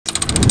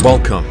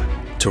Welcome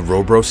to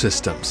Robro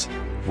Systems,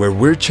 where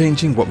we're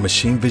changing what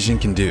machine vision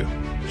can do.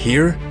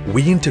 Here,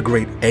 we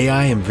integrate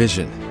AI and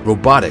vision,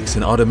 robotics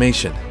and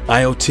automation,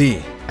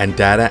 IoT, and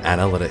data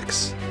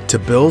analytics to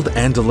build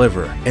and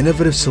deliver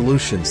innovative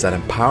solutions that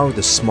empower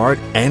the smart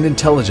and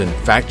intelligent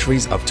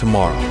factories of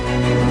tomorrow.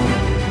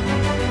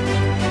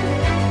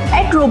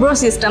 At Robro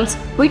Systems,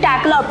 we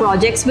tackle our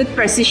projects with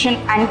precision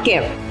and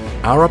care.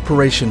 Our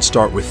operations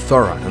start with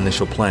thorough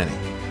initial planning.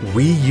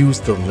 We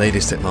use the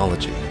latest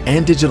technology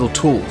and digital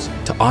tools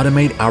to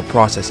automate our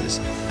processes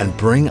and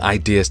bring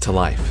ideas to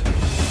life.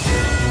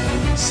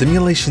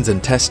 Simulations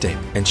and testing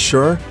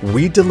ensure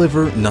we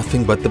deliver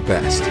nothing but the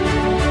best.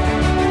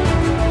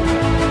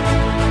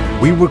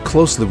 We work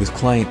closely with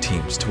client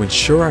teams to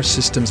ensure our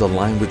systems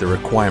align with their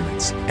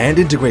requirements and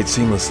integrate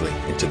seamlessly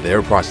into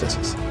their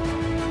processes.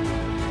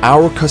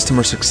 Our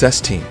customer success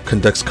team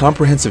conducts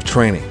comprehensive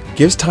training,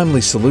 gives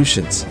timely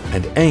solutions,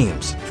 and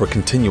aims for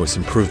continuous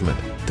improvement,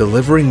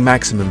 delivering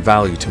maximum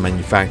value to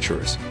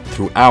manufacturers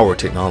through our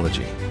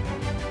technology.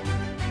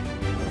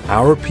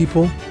 Our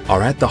people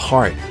are at the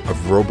heart of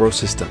Robro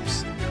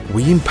Systems.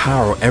 We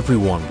empower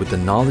everyone with the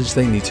knowledge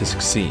they need to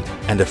succeed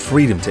and the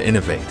freedom to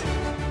innovate.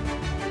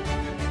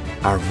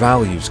 Our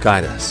values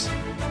guide us.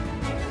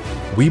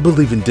 We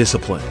believe in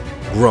discipline,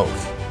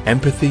 growth,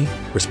 empathy,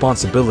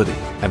 responsibility,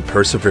 and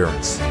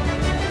perseverance.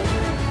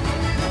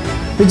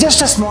 With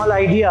just a small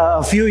idea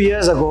a few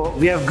years ago,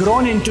 we have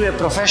grown into a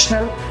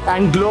professional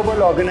and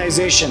global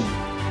organization.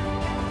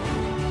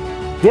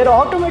 We are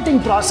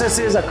automating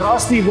processes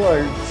across the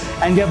world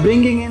and we are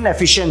bringing in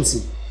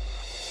efficiency.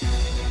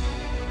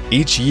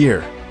 Each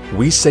year,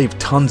 we save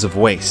tons of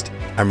waste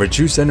and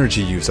reduce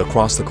energy use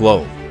across the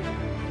globe.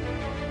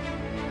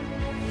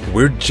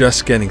 We're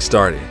just getting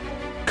started.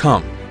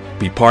 Come,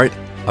 be part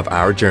of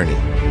our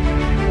journey.